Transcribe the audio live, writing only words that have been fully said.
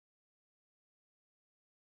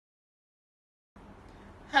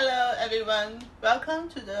Hello everyone, welcome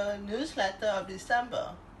to the newsletter of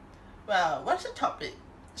December. Well, what's the topic?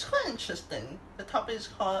 It's quite interesting. The topic is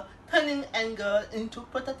called Turning Anger into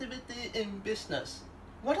Productivity in Business.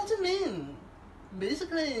 What does it mean?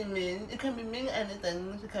 Basically it can mean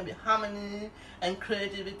anything. It can be harmony and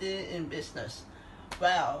creativity in business.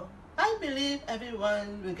 Well, I believe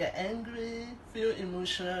everyone will get angry, feel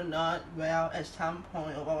emotional, not well at some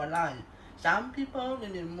point of our life. Some people may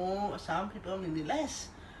be more, some people may be less.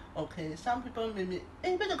 Okay, some people may be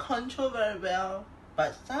able to control very well,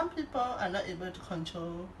 but some people are not able to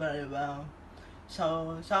control very well.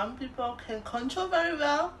 So some people can control very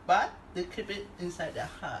well, but they keep it inside their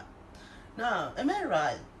heart. Now, am I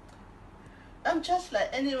right? I'm just like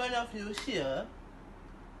any one of you here,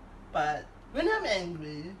 but when I'm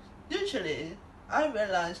angry, usually I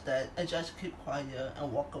realize that I just keep quiet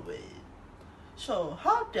and walk away. So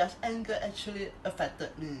how does anger actually affect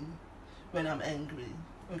me when I'm angry?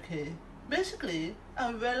 Okay, basically I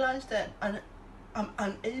realize that I'm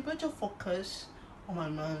unable to focus on my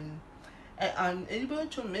mind and unable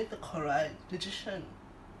to make the correct decision.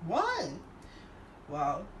 Why?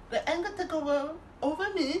 Well, the anger took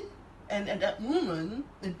over me, and at that moment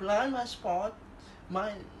it blind my spot,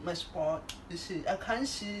 my spot. You see, I can't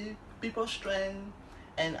see people's strength,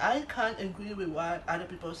 and I can't agree with what other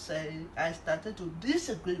people say. I started to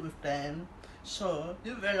disagree with them. So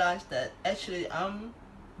you realize that actually I'm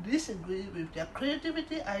disagree with their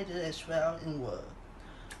creativity idea as well in work.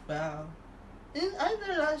 Well, I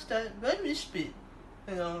realized that when we speak,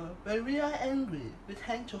 when we are angry, we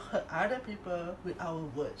tend to hurt other people with our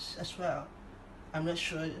words as well. I'm not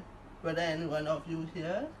sure whether any one of you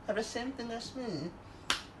here have the same thing as me.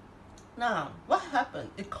 Now, what happened?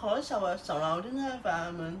 It caused our surrounding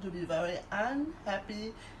environment to be very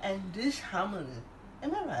unhappy and disharmony.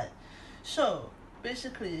 Am I right? So,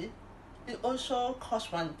 basically, it also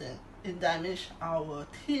caused one thing. It damaged our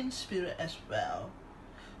team spirit as well.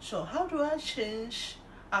 So how do I change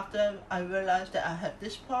after I realized that I have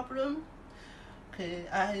this problem? Okay,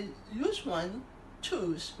 I use one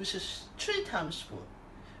tools which is 3 times food.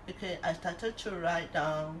 Okay, I started to write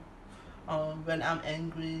down when I'm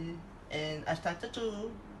angry, and I started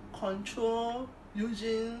to control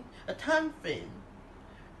using a time frame.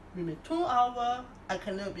 Within 2 hours, I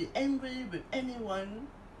cannot be angry with anyone,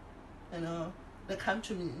 that come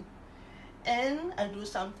to me. And I do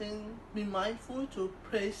something, be mindful to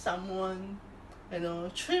praise someone,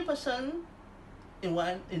 3%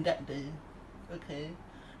 in that day. Okay.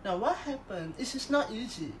 Now what happened? This is not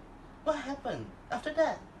easy. What happened after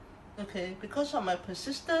that? Okay, because of my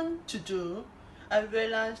persistence to do, I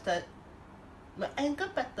realized that my anger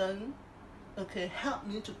pattern, helped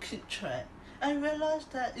me to keep track. I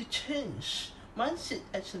realized that it changed. Mindset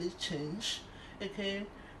actually changed. Okay,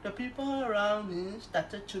 the people around me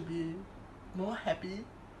started to be more happy.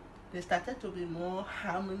 They started to be more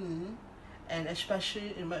harmony, and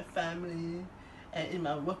especially in my family and in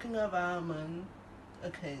my working environment.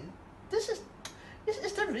 Okay, this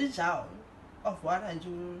is the result of what I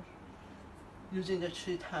do using the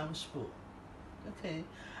 3 times rule. Okay,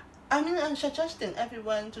 I'm suggesting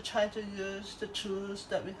everyone to try to use the tools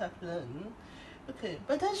that we have learned. Okay,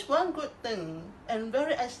 but there's one good thing and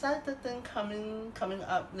very exciting thing coming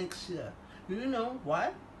up next year. Do you know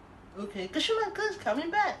what? Okay, Kashimaka is coming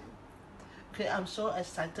back. Okay, I'm so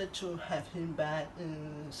excited to have him back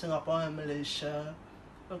in Singapore and Malaysia.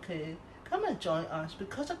 Okay, come and join us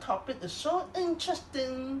because the topic is so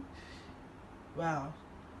interesting. Wow,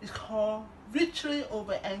 it's called Victory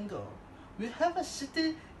Over Anger. We have a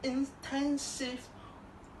city intensive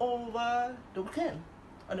over the weekend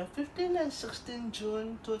on the 15th and 16th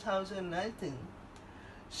June 2019.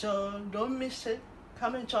 So don't miss it.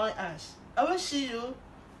 Come and join us. I will see you.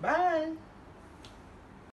 Bye.